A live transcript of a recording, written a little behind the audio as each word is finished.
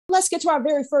let's get to our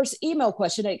very first email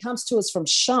question. It comes to us from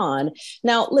Sean.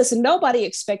 Now, listen, nobody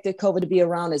expected COVID to be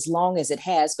around as long as it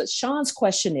has, but Sean's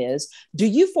question is, do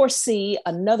you foresee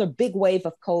another big wave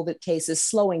of COVID cases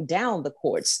slowing down the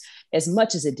courts as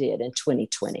much as it did in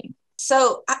 2020?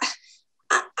 So I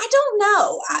don't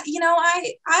know.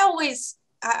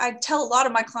 I tell a lot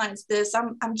of my clients this.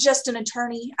 I'm just an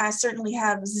attorney. I certainly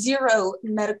have zero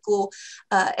medical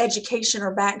education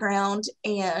or background,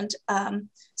 and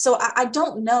so I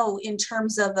don't know in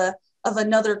terms of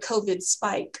another COVID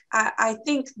spike. I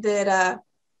think that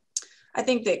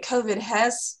COVID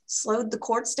has slowed the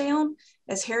courts down.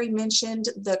 As Harry mentioned,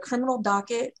 the criminal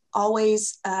docket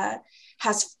always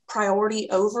has priority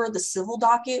over the civil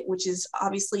docket, which is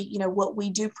obviously, what we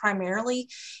do primarily.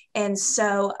 And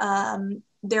so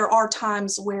there are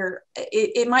times where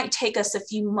it might take us a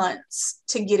few months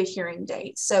to get a hearing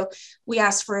date. So we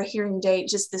asked for a hearing date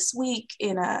just this week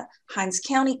in a Hinds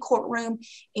County courtroom,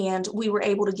 and we were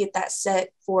able to get that set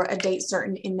for a date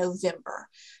certain in November.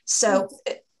 So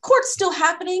court's still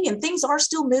happening and things are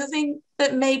still moving,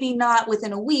 but maybe not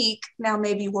within a week. Now,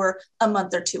 maybe we're a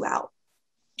month or two out.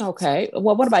 Okay.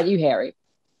 Well, what about you, Harry?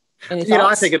 Any thoughts?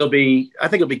 I think it'll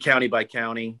be county by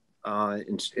county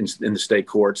in the state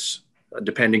courts,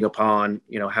 depending upon,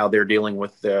 how they're dealing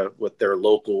with their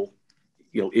local,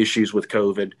 issues with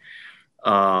COVID.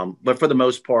 But for the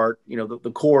most part,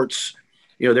 the courts,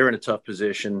 they're in a tough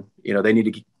position. They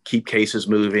need to keep cases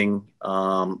moving.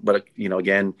 But,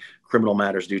 again, criminal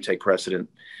matters do take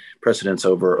precedence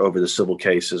over the civil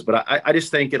cases. But I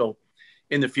just think it'll,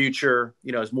 in the future,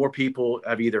 as more people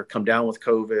have either come down with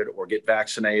COVID or get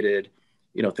vaccinated,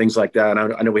 things like that.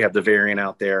 I know we have the variant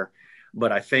out there,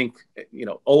 but I think,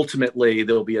 ultimately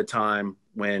there'll be a time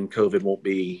when COVID won't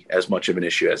be as much of an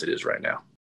issue as it is right now.